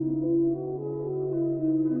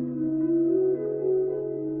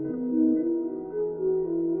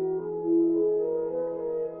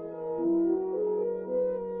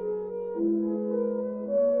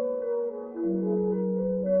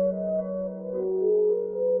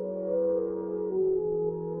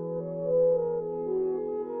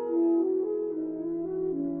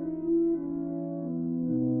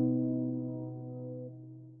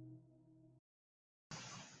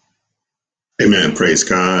Amen. Praise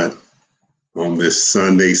God. On this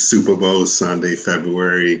Sunday, Super Bowl Sunday,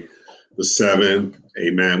 February the 7th.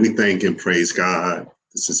 Amen. We thank and praise God.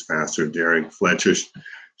 This is Pastor Derrick Fletcher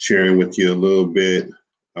sharing with you a little bit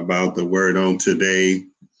about the word on today.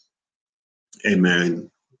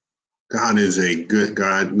 Amen. God is a good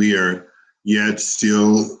God. We are yet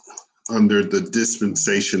still under the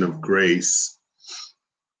dispensation of grace.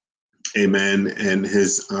 Amen. And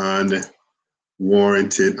his unwarranted,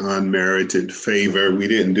 unmerited favor. We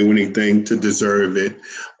didn't do anything to deserve it.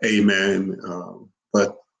 Amen.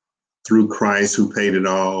 But through Christ who paid it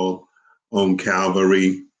all on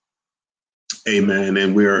Calvary. Amen.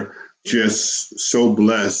 And we're just so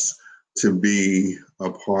blessed to be a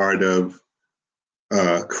part of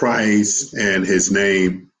Christ and his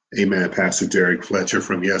name. Amen. Pastor Derrick Fletcher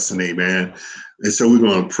from Yes and Amen. And so we're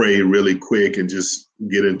going to pray really quick and just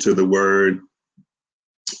get into the word.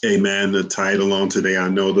 Amen. The title on today, I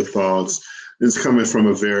Know the Thoughts, is coming from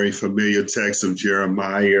a very familiar text of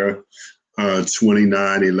Jeremiah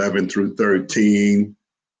 29:11 through 13.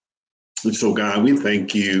 And so, God, we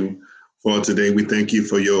thank you for today. We thank you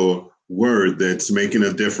for your word that's making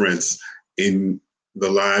a difference in the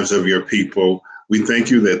lives of your people. We thank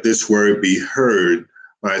you that this word be heard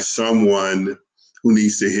by someone who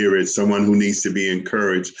needs to hear it, someone who needs to be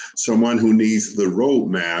encouraged, someone who needs the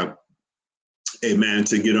roadmap, amen,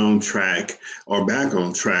 to get on track or back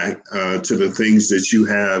on track to the things that you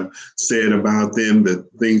have said about them, the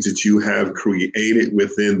things that you have created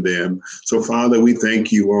within them. So, Father, we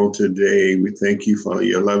thank you all today. We thank you for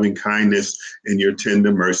your loving kindness and your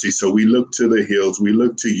tender mercy. So we look to the hills. We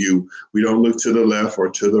look to you. We don't look to the left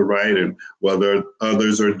or to the right and whether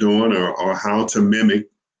others are doing or how to mimic,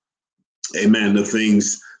 amen, the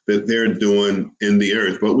things that they're doing in the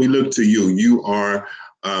earth. But we look to you. You are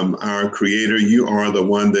our creator. You are the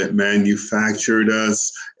one that manufactured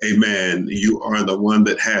us. Amen. You are the one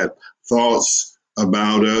that had thoughts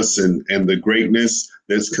about us and the greatness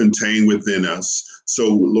that's contained within us. So,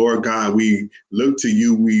 Lord God, we look to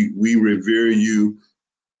you. We revere you.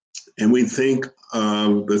 And we think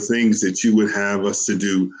of the things that you would have us to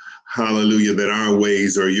do. Hallelujah, that our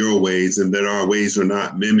ways are your ways and that our ways are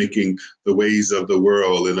not mimicking the ways of the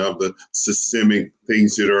world and of the systemic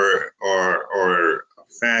things that are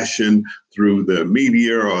fashioned through the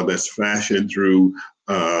media or that's fashioned through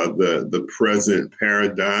the present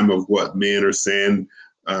paradigm of what men are saying,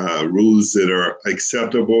 rules that are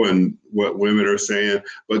acceptable and what women are saying.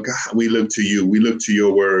 But God, we look to you. We look to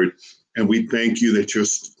your word. And we thank you that your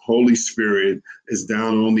Holy Spirit is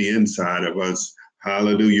down on the inside of us.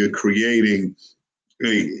 Hallelujah, creating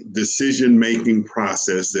a decision-making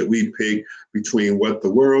process that we pick between what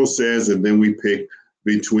the world says and then we pick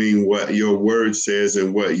between what your word says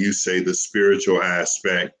and what you say, the spiritual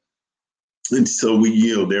aspect. And so we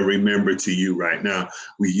yield every member to you right now.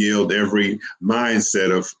 We yield every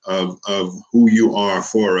mindset of who you are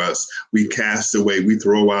for us. We cast away, we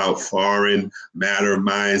throw out foreign matter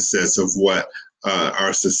mindsets of what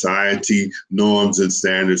our society norms and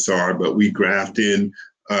standards are, but we graft in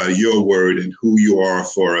your word and who you are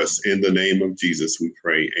for us. In the name of Jesus, we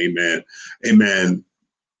pray. Amen. Amen.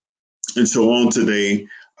 And so on today,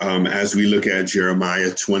 as we look at Jeremiah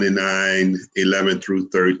 29:11 through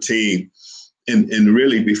 13, and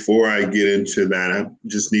really before I get into that, I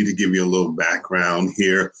just need to give you a little background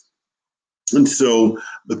here. And so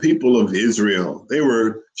the people of Israel, they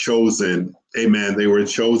were chosen, amen, they were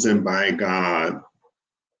chosen by God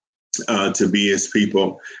to be his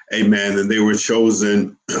people, amen, and they were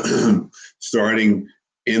chosen starting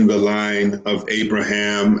in the line of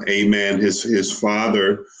Abraham, amen, his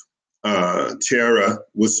father, Terah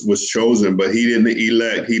was chosen, but he didn't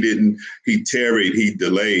elect, he tarried, he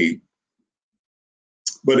delayed.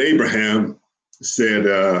 But Abraham said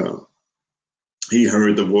he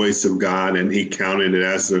heard the voice of God and he counted it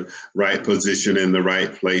as the right position in the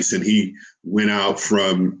right place. And he went out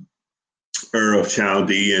from Ur of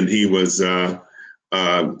Chaldee and he was in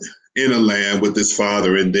a land with his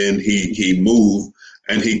father. And then he moved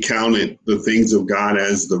and he counted the things of God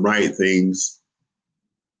as the right things.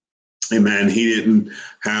 Amen. He didn't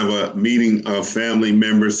have a meeting of family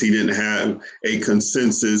members. He didn't have a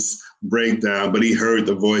consensus breakdown, but he heard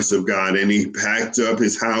the voice of God and he packed up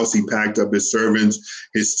his house. He packed up his servants,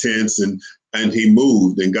 his tents, and he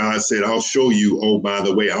moved. And God said, I'll show you. Oh, by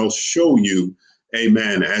the way, I'll show you.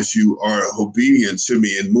 Amen. As you are obedient to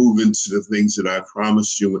me and move into the things that I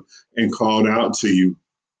promised you and called out to you.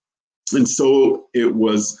 And so it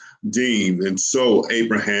was deemed. And so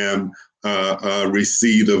Abraham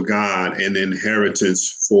received of God an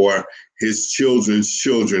inheritance for his children's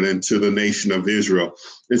children and to the nation of Israel.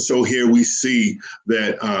 And so here we see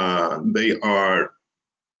that they are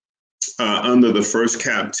under the first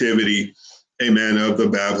captivity, amen, of the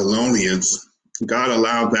Babylonians. God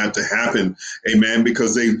allowed that to happen, amen,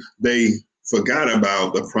 because they forgot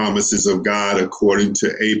about the promises of God according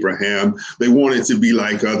to Abraham. They wanted to be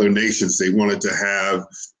like other nations. They wanted to have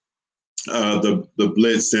the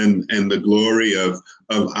blitz and the glory of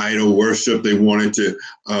idol worship. They wanted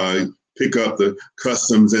to pick up the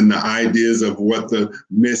customs and the ideas of what the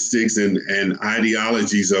mystics and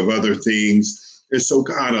ideologies of other things. And so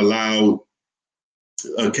God allowed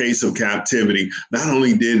a case of captivity. Not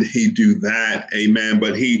only did he do that, amen,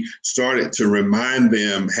 but he started to remind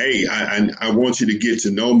them, hey, I want you to get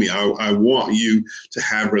to know me. I want you to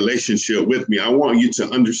have relationship with me. I want you to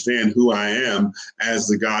understand who I am as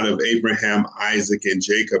the God of Abraham, Isaac, and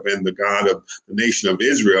Jacob, and the God of the nation of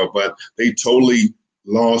Israel. But they totally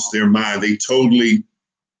lost their mind. They totally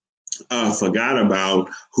forgot about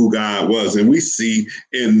who God was. And we see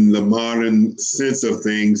in the modern sense of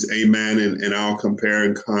things, amen, and I'll compare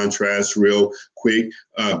and contrast real quick,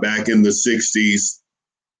 back in the 60s,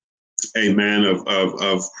 amen,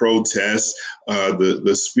 of protests,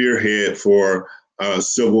 the spearhead for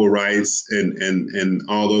civil rights and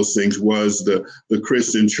all those things was the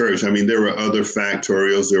Christian church. I mean, there were other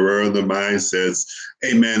factorials, there were other mindsets,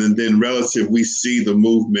 amen. And then relative, we see the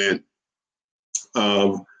movement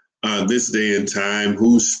of this day and time,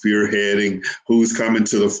 who's spearheading, who's coming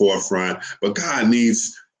to the forefront. But God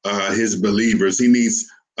needs his believers. He needs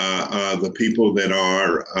the people that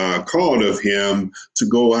are called of him to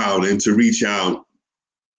go out and to reach out.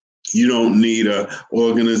 You don't need an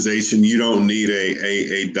organization. You don't need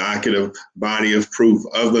a docket of body of proof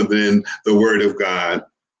other than the word of God.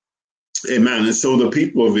 Amen. And so the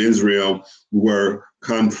people of Israel were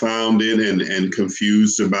confounded and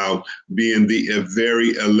confused about being the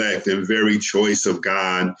very elect and very choice of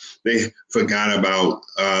God. They forgot about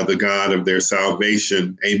the God of their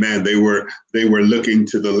salvation. Amen. They were looking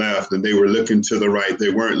to the left and they were looking to the right.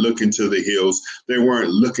 They weren't looking to the hills. They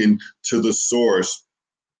weren't looking to the source.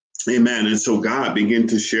 Amen. And so God began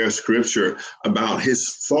to share scripture about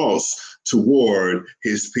his thoughts toward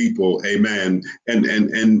his people. Amen. And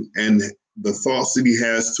the thoughts that he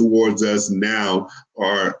has towards us now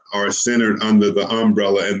are centered under the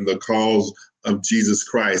umbrella and the cause of Jesus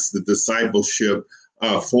Christ, the discipleship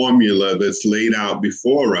formula that's laid out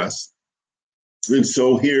before us. And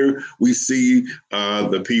so here we see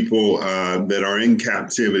the people that are in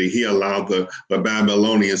captivity. He allowed the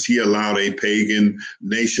Babylonians, he allowed a pagan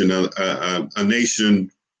nation, a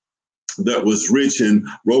nation that was rich and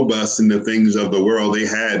robust in the things of the world. They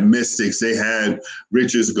had mystics, they had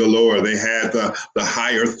riches galore, they had the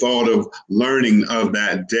higher thought of learning of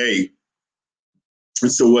that day.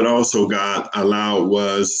 And so what also God allowed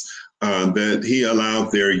was that he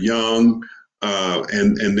allowed their young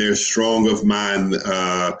and they're strong of mind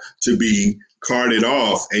to be carted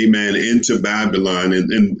off, amen, into Babylon.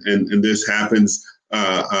 And this happens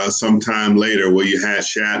sometime later where you had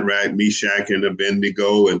Shadrach, Meshach, and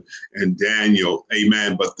Abednego and Daniel,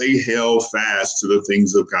 amen. But they held fast to the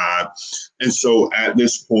things of God. And so at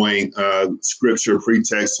this point, scripture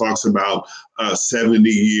pretext talks about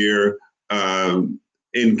 70-year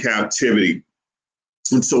in captivity.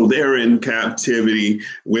 And so they're in captivity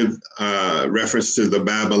with reference to the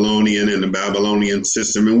Babylonian and the Babylonian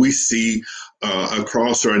system. And we see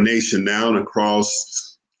across our nation now and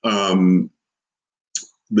across the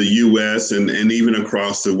U.S. and even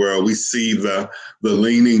across the world, we see the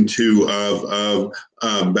leaning to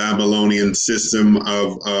of Babylonian system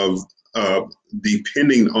of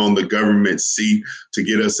depending on the government seat to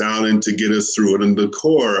get us out and to get us through it. And the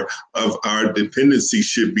core of our dependency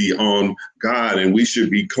should be on God, and we should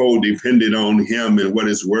be codependent on him and what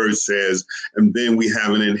his word says. And then we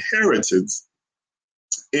have an inheritance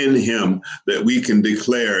in him that we can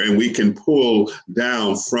declare and we can pull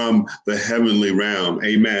down from the heavenly realm.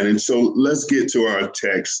 Amen. And so let's get to our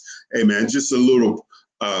text. Amen. Just a little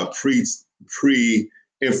pre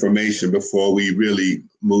information before we really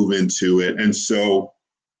move into it. And so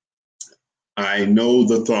I know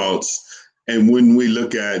the thoughts. And when we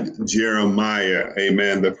look at Jeremiah,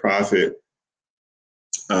 amen, the prophet,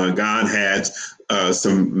 God had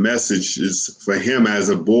some messages for him as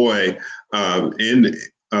a boy in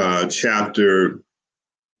chapter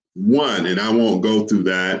 1, and I won't go through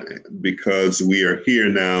that because we are here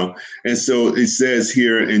now. And so it says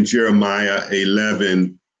here in Jeremiah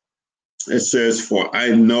 11, it says, "For I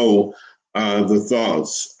know the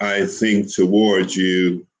thoughts I think towards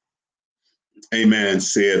you, Amen,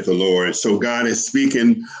 saith the Lord. So God is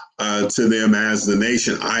speaking to them as the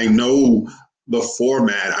nation. I know the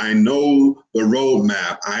format. I know the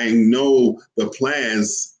roadmap. I know the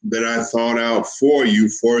plans that I thought out for you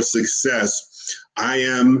for success. I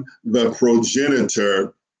am the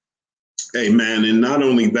progenitor. Amen. And not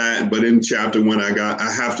only that, but in chapter 1,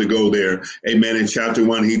 I have to go there. Amen. In chapter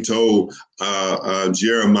 1, he told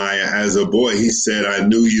Jeremiah, as a boy, he said, I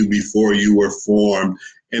knew you before you were formed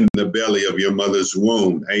in the belly of your mother's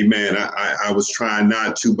womb. Amen. I was trying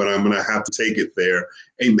not to, but I'm going to have to take it there.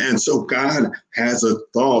 Amen. So God has a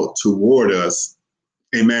thought toward us.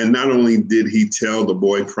 Amen. Not only did he tell the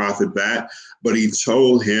boy prophet that, but he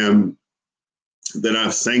told him that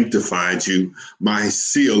I've sanctified you. My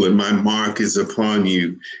seal and my mark is upon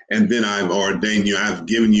you. And then I've ordained you. I've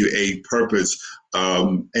given you a purpose,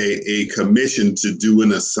 a commission to do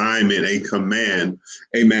an assignment, a command.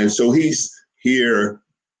 Amen. So he's here.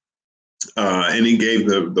 And he gave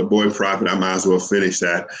the boy prophet, I might as well finish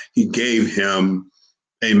that. He gave him,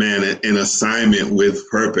 amen, an assignment with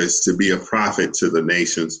purpose to be a prophet to the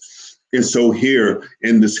nations. And so here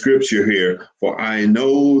in the scripture here, for I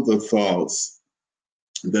know the thoughts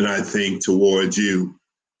that I think towards you.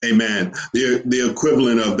 Amen. The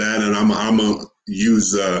equivalent of that, and I'm going to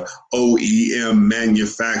use OEM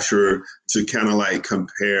manufacturer to kind of like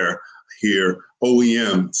compare here.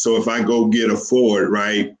 OEM. So if I go get a Ford,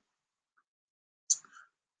 right?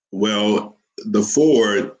 Well, the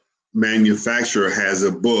Ford manufacturer has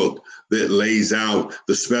a book that lays out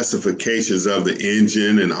the specifications of the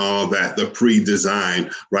engine and all that, the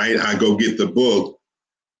pre-design, right? I go get the book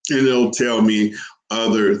and it'll tell me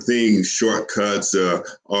other things, shortcuts,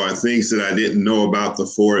 or things that I didn't know about the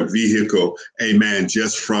Ford vehicle. Amen.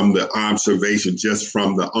 Just from the observation, just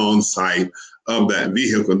from the on-site of that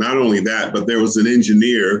vehicle. Not only that, but there was an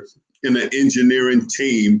engineer in an engineering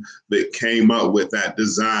team that came up with that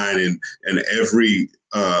design and every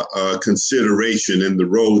consideration in the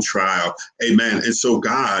road trial. Amen. And so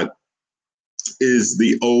God is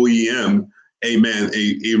the OEM, amen,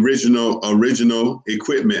 a original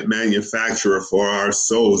equipment manufacturer for our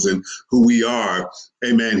souls and who we are.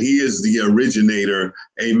 Amen. He is the originator.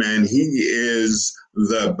 Amen. He is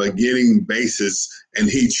the beginning basis, and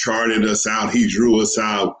he charted us out. He drew us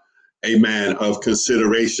out, amen, of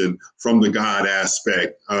consideration from the God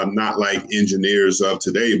aspect, not like engineers of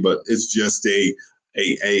today, but it's just a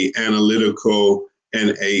analytical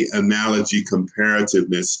and a analogy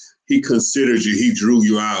comparativeness. He considers you. He drew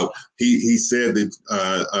you out. He said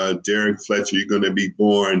that, Derrick, Fletcher, you're going to be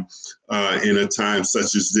born in a time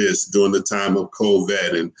such as this, during the time of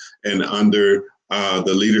COVID and under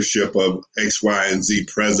the leadership of X, Y, and Z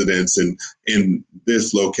presidents and in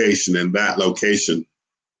this location and that location.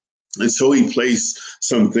 And so he placed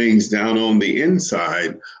some things down on the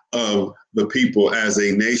inside of the people as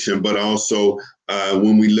a nation, but also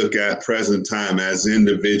when we look at present time as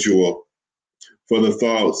individual, for the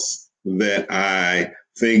thoughts that I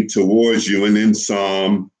think towards you. And in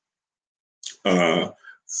Psalm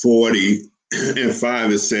 40 and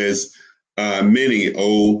 5, it says, many,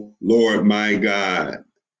 O Lord my God,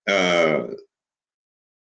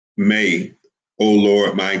 may, O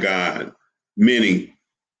Lord my God, many,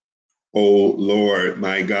 O Lord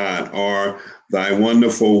my God, are thy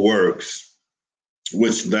wonderful works,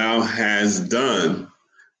 which thou hast done,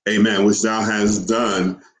 amen, which thou hast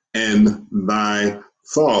done, and thy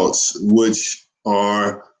thoughts, which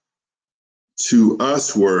are to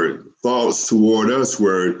usward, thoughts toward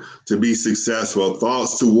usward to be successful,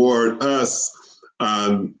 thoughts toward us,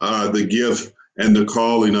 the gift and the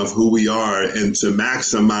calling of who we are, and to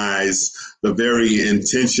maximize the very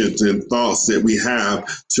intentions and thoughts that we have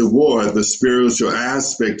toward the spiritual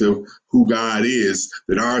aspect of who God is,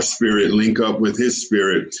 that our spirit link up with his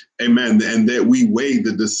spirit. Amen. And that we weigh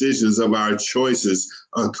the decisions of our choices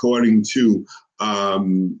according to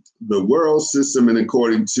the world system and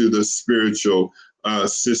according to the spiritual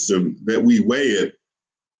system, that we weigh it.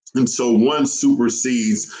 And so one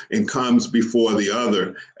supersedes and comes before the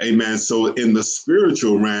other. Amen. So in the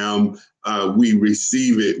spiritual realm, we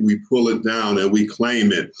receive it, we pull it down, and we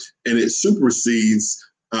claim it. And it supersedes,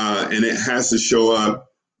 and it has to show up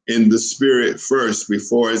in the spirit first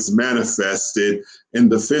before it's manifested in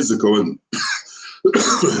the physical. And,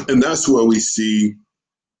 and that's what we see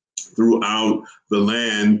throughout the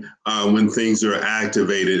land when things are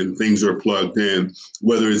activated and things are plugged in,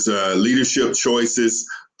 whether it's leadership choices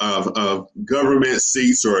of government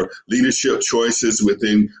seats or leadership choices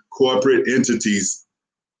within corporate entities.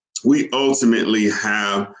 We ultimately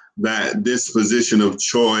have that disposition of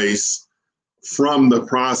choice from the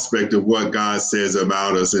prospect of what God says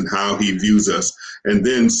about us and how he views us. And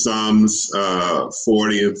then Psalms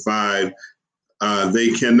 40 and 5, they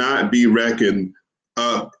cannot be reckoned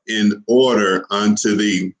up in order unto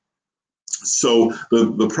thee. So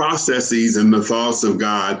the processes and the thoughts of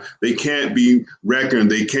God, they can't be reckoned,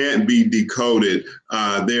 they can't be decoded.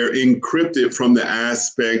 They're encrypted from the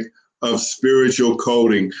aspect of spiritual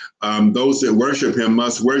coding. Those that worship him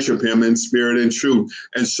must worship him in spirit and truth.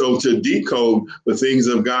 And so to decode the things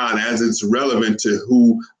of God as it's relevant to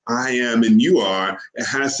who I am and you are, it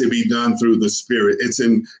has to be done through the spirit. It's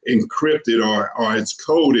encrypted or it's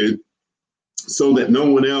coded so that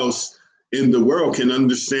no one else in the world can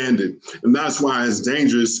understand it. And that's why it's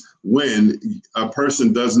dangerous when a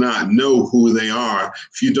person does not know who they are.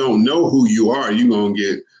 If you don't know who you are, you're going to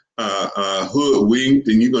get hoodwinked,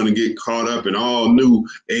 and you're going to get caught up in all new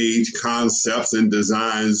age concepts and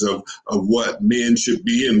designs of what men should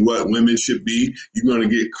be and what women should be. You're going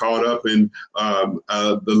to get caught up in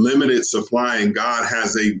the limited supply, and God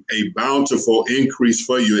has a bountiful increase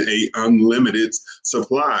for you, a unlimited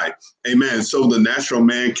supply. Amen. So the natural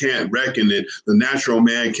man can't reckon it. The natural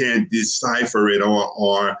man can't decipher it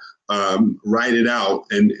or write it out.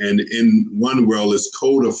 And in one world is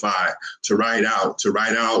codified to write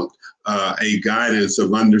out a guidance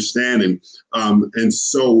of understanding. And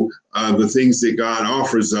so the things that God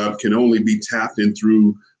offers up can only be tapped in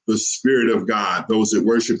through the Spirit of God. Those that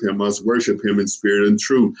worship him must worship him in spirit and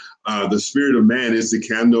truth. The spirit of man is the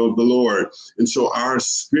candle of the Lord. And so our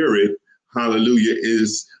spirit, hallelujah,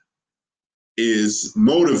 is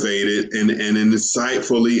motivated and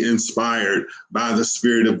insightfully inspired by the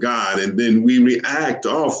Spirit of God. And then we react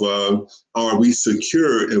off of, or we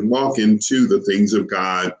secure and walk into the things of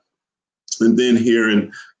God. And then here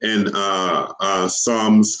in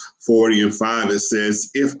Psalms 40 and 5, it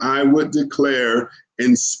says, if I would declare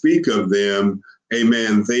and speak of them,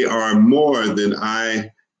 amen, they are more than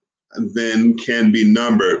can be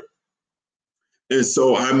numbered. And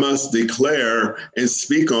so I must declare and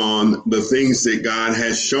speak on the things that God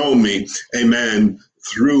has shown me, amen,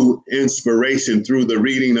 through inspiration, through the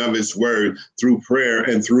reading of his word, through prayer,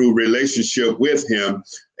 and through relationship with him.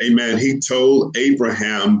 Amen. He told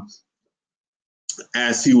Abraham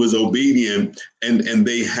as he was obedient, and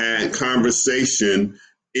they had conversation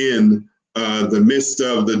in the midst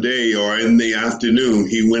of the day or in the afternoon.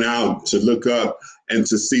 He went out to look up and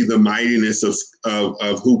to see the mightiness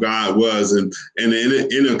of who God was. And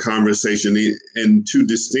in a conversation, in two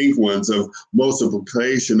distinct ones of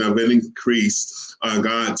multiplication of an increase,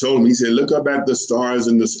 God told him, he said, look up at the stars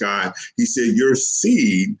in the sky. He said, your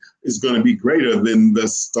seed is going to be greater than the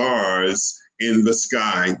stars in the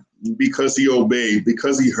sky, because he obeyed,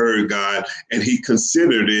 because he heard God, and he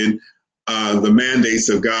considered it the mandates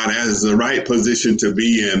of God as the right position to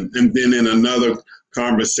be in. And then in another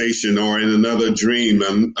conversation or in another dream,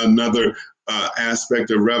 another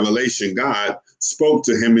aspect of revelation, God spoke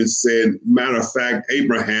to him and said, matter of fact,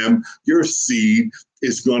 Abraham, your seed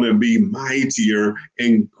is going to be mightier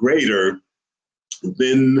and greater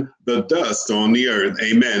than the dust on the earth.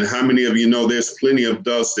 Amen. How many of you know there's plenty of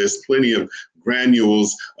dust, there's plenty of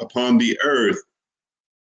granules upon the earth?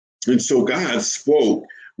 And so God spoke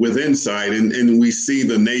with insight, and we see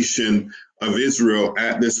the nation of Israel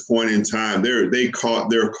at this point in time. They're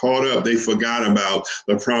caught up. They forgot about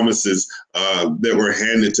the promises that were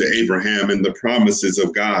handed to Abraham and the promises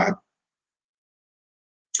of God.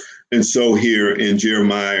 And so here in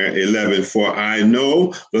Jeremiah 11, for I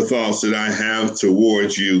know the thoughts that I have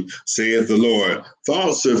towards you, saith the Lord,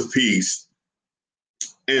 thoughts of peace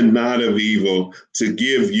and not of evil, to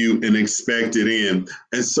give you an expected end.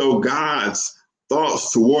 And so God's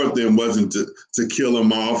thoughts toward them wasn't to kill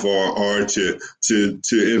them off or to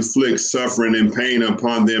inflict suffering and pain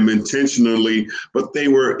upon them intentionally, but they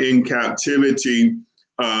were in captivity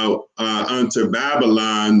unto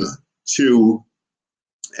Babylon to,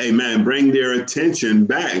 amen, bring their attention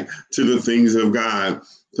back to the things of God,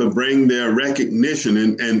 to bring their recognition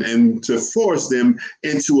and to force them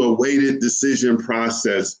into a weighted decision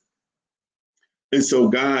process. And so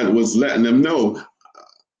God was letting them know,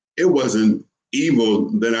 it wasn't evil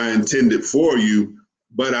that I intended for you,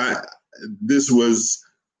 but this was,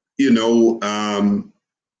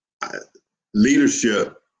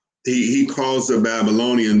 leadership. He calls the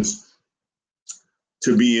Babylonians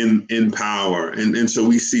to be in power. And so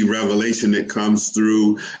we see revelation that comes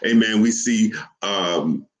through, amen. We see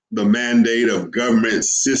the mandate of government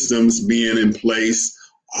systems being in place,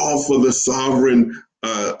 all for the sovereign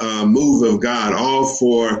move of God, all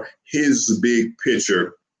for his big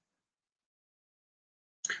picture.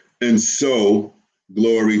 And so,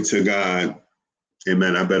 glory to God.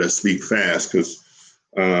 Amen. I better speak fast because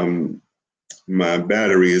my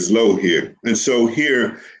battery is low here. And so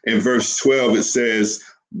here in verse 12, it says,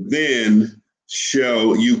 then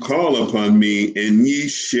shall you call upon me, and ye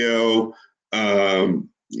shall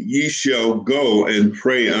go and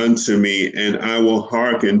pray unto me, and I will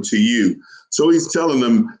hearken to you. So he's telling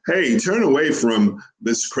them, hey, turn away from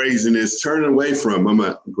this craziness. Turn away from, I'm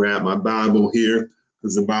going to grab my Bible here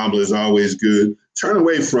because the Bible is always good. Turn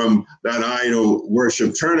away from that idol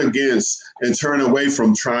worship. Turn against and turn away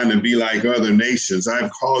from trying to be like other nations.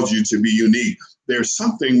 I've called you to be unique. There's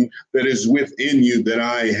something that is within you that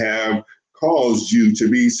I have caused you to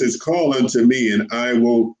be. He says, call unto me, and I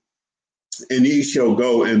will, and ye shall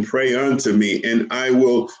go and pray unto me, and I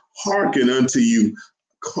will hearken unto you.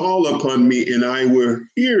 Call upon me, and I will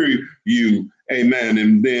hear you. Amen.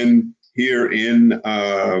 And then here in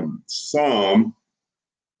Psalm,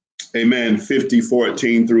 amen,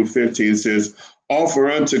 50:14 through 15 says,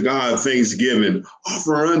 offer unto God thanksgiving,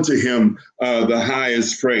 offer unto him the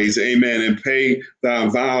highest praise, amen, and pay thy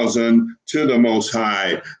vows unto the Most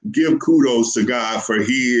High. Give kudos to God, for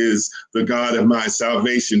he is the God of my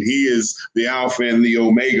salvation. He is the Alpha and the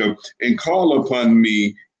Omega. And call upon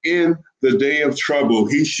me in the day of trouble.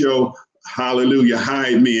 He shall, hallelujah,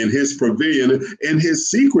 hide me in his pavilion, in his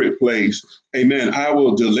secret place. Amen. I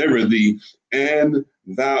will deliver thee, and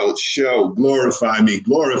thou shalt glorify me.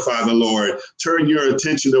 Glorify the Lord. Turn your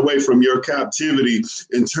attention away from your captivity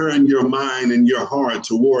and turn your mind and your heart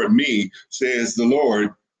toward me, says the Lord.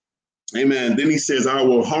 Amen. Then he says, I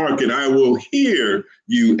will hearken, I will hear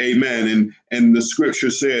you. Amen. And the scripture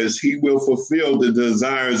says he will fulfill the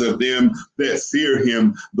desires of them that fear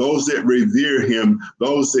him, those that revere him,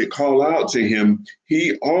 those that call out to him.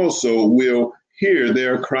 He also will hear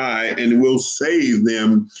their cry and will save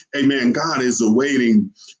them. Amen. God is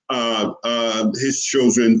awaiting his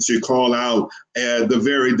children to call out the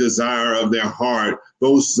very desire of their heart,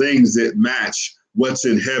 those things that match what's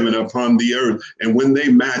in heaven upon the earth. And when they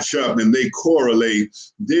match up and they correlate,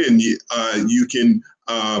 then you can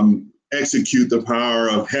execute the power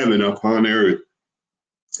of heaven upon earth.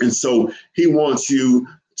 And so he wants you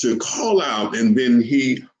to call out, and then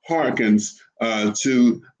he hearkens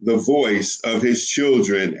to the voice of his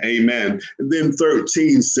children. Amen. And then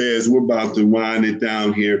 13 says, we're about to wind it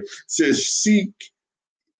down here, says, seek,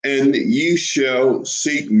 and ye shall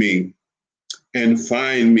seek me and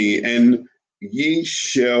find me, and ye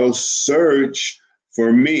shall search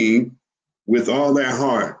for me with all their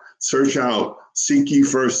heart. Search out, seek ye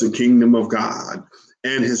first the kingdom of God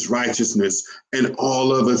and his righteousness, and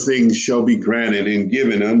all other things shall be granted and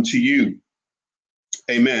given unto you.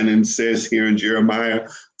 Amen. And it says here in Jeremiah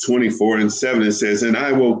 24:7, it says, and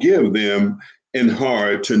I will give them an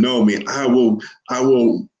heart to know me. I will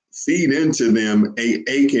feed into them a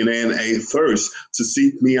aching and a thirst to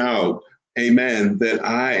seek me out. Amen. That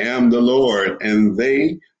I am the Lord, and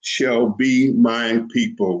they shall be my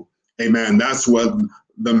people. Amen. That's what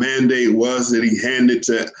the mandate was that he handed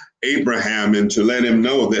to Abraham, and to let him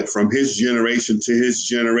know that from his generation to his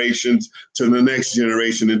generations, to the next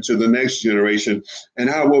generation, and to the next generation,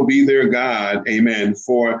 and I will be their God. Amen.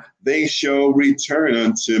 For they shall return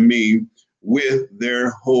unto me with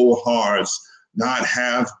their whole hearts, not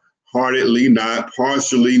half-heartedly, not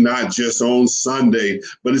partially, not just on Sunday,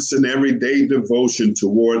 but it's an everyday devotion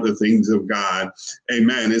toward the things of God.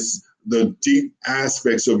 Amen. It's the deep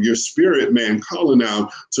aspects of your spirit, man, calling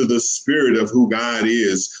out to the spirit of who God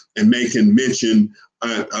is, and making mention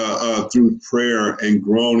through prayer and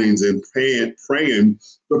groanings and praying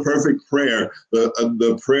the perfect prayer,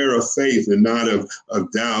 the prayer of faith and not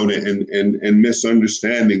of doubt and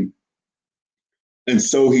misunderstanding. And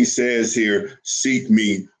so he says here, seek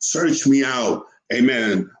me, search me out.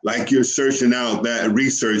 Amen. Like you're searching out that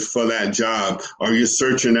research for that job, or you're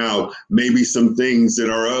searching out maybe some things that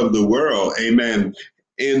are of the world. Amen.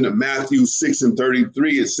 In Matthew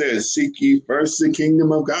 6:33, it says, seek ye first the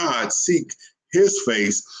kingdom of God, seek his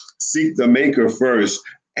face, seek the maker first,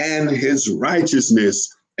 and his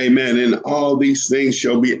righteousness. Amen. And all these things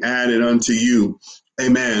shall be added unto you.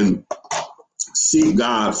 Amen. Seek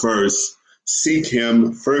God first. Seek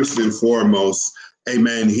him first and foremost.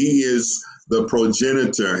 Amen. He is the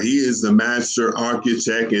progenitor. He is the master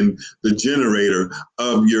architect and the generator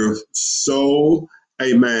of your soul.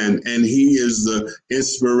 Amen. And he is the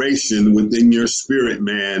inspiration within your spirit,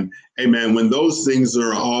 man. Amen. When those things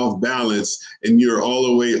are off balance and you're all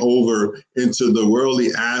the way over into the worldly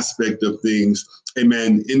aspect of things,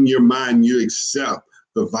 amen, in your mind, you accept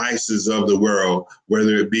the vices of the world,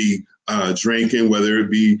 whether it be drinking, whether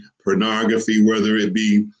it be pornography, whether it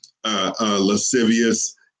be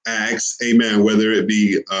lascivious, acts, amen, whether it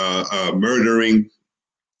be murdering,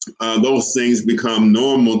 those things become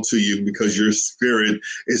normal to you because your spirit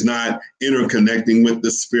is not interconnecting with the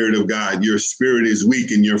Spirit of God. Your spirit is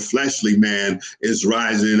weak and your fleshly man is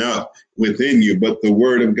rising up within you. But the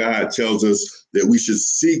Word of God tells us that we should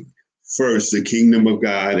seek first the kingdom of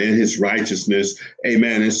God and his righteousness.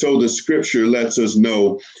 Amen. And so the scripture lets us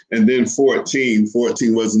know. And then 14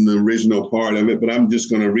 wasn't the original part of it, but I'm just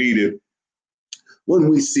going to read it. When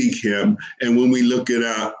we seek him and when we look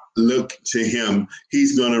to him,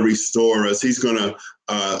 he's going to restore us. He's going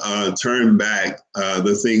to turn back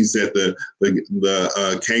the things that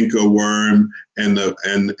the canker worm and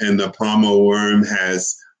the palmer worm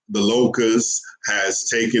the locust has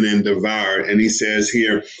taken and devoured. And he says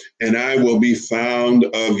here, and I will be found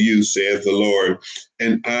of you, saith the Lord,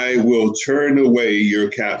 and I will turn away your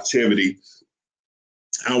captivity.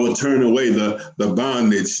 I will turn away the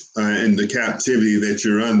bondage and the captivity that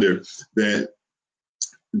you're under, that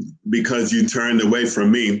because you turned away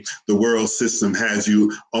from me, the world system has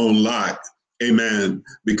you on lock. Amen.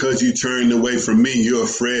 Because you turned away from me, you're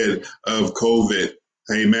afraid of COVID.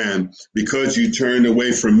 Amen. Because you turned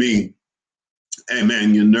away from me,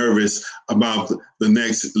 amen, you're nervous about the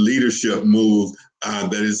next leadership move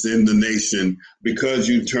that is in the nation. Because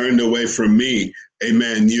you turned away from me,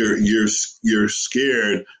 amen, you're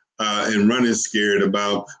scared and running scared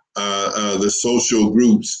about the social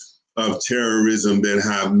groups of terrorism that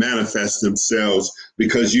have manifest themselves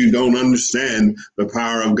because you don't understand the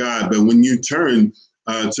power of God. But when you turn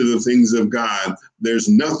to the things of God, there's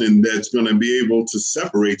nothing that's going to be able to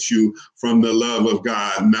separate you from the love of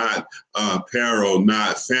God, not peril,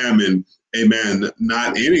 not famine, amen,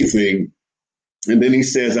 not anything. And then he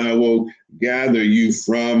says, I will gather you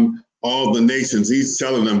from all the nations. He's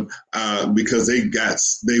telling them because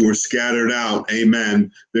they were scattered out,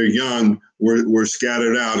 amen. Their young were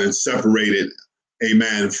scattered out and separated,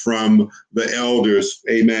 amen, from the elders,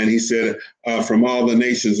 amen. He said, from all the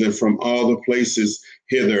nations and from all the places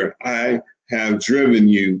hither, I have driven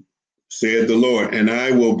you, saith the Lord, and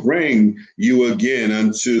I will bring you again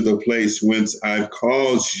unto the place whence I've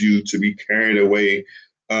caused you to be carried away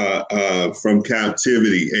from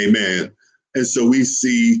captivity, amen. And so we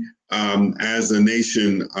see as a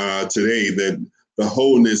nation today that the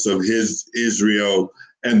wholeness of his Israel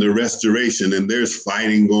and the restoration, and there's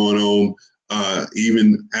fighting going on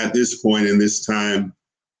even at this point in this time.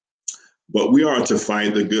 But we are to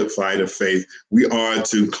fight the good fight of faith. We are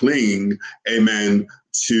to cling, amen,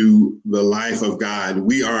 to the life of God.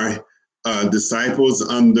 We are disciples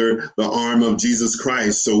under the arm of Jesus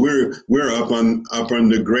Christ. So we're up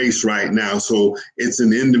under grace right now. So it's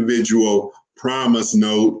an individual promise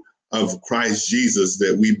note of Christ Jesus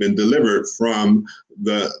that we've been delivered from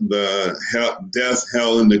the death,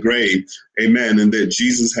 hell, and the grave. Amen. And that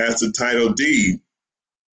Jesus has the title deed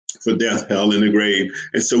for death, hell, and the grave.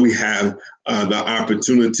 And so we have the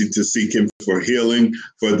opportunity to seek him for healing,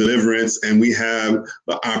 for deliverance, and we have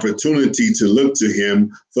the opportunity to look to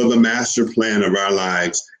him for the master plan of our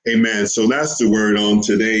lives. Amen. So that's the word on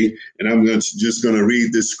today. And I'm just going to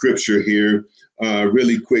read this scripture here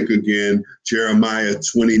really quick again. Jeremiah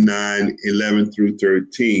 29:11 through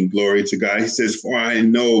 13. Glory to God. He says, for I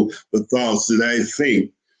know the thoughts that I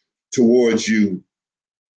think towards you,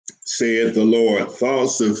 saith the Lord,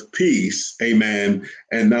 thoughts of peace, amen,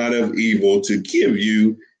 and not of evil, to give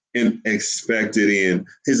you an expected end.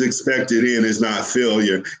 His expected end is not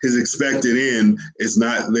failure. His expected end is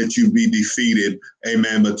not that you be defeated,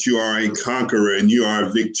 amen, but you are a conqueror and you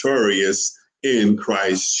are victorious in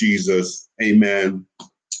Christ Jesus. Amen.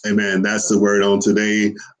 Amen. That's the word on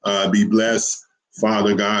today. Be blessed.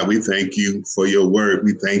 Father God, we thank you for your word.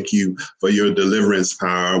 We thank you for your deliverance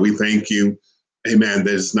power. We thank you, amen,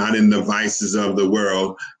 that it's not in the vices of the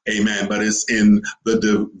world, amen, but it's in the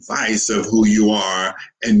device of who you are,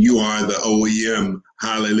 and you are the OEM,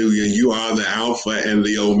 hallelujah. You are the Alpha and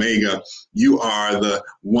the Omega. You are the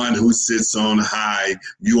one who sits on high.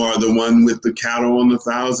 You are the one with the cattle on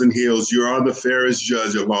 1,000 hills. You are the fairest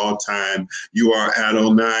judge of all time. You are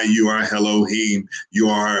Adonai. You are Elohim. You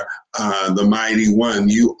are the mighty one.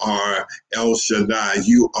 You are El Shaddai.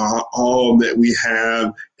 You are all that we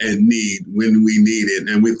have and need when we need it.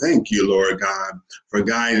 And we thank you, Lord God, for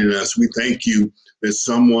guiding us. We thank you that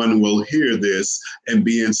someone will hear this and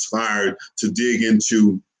be inspired to dig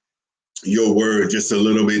into your word just a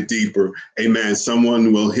little bit deeper. Amen.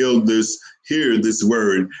 Someone will hear this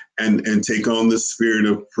word and take on the spirit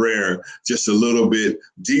of prayer just a little bit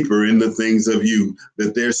deeper in the things of you,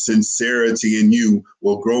 that their sincerity in you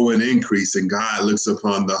will grow and increase. And God looks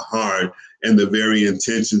upon the heart and the very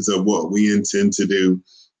intentions of what we intend to do.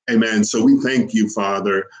 Amen. So we thank you,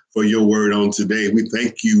 Father, for your word on today. We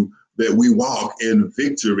thank you that we walk in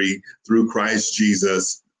victory through Christ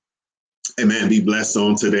Jesus. Amen. Be blessed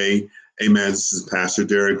on today. Amen. This is Pastor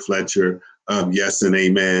Derrick Fletcher. Yes and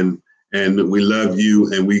amen. And we love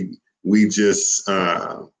you, and we just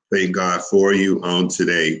thank God for you on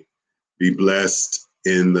today. Be blessed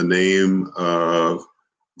in the name of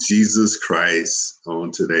Jesus Christ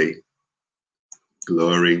on today.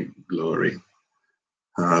 Glory, glory.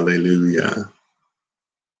 Hallelujah.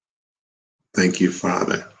 Thank you,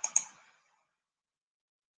 Father.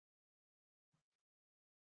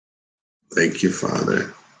 Thank you,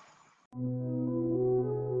 Father.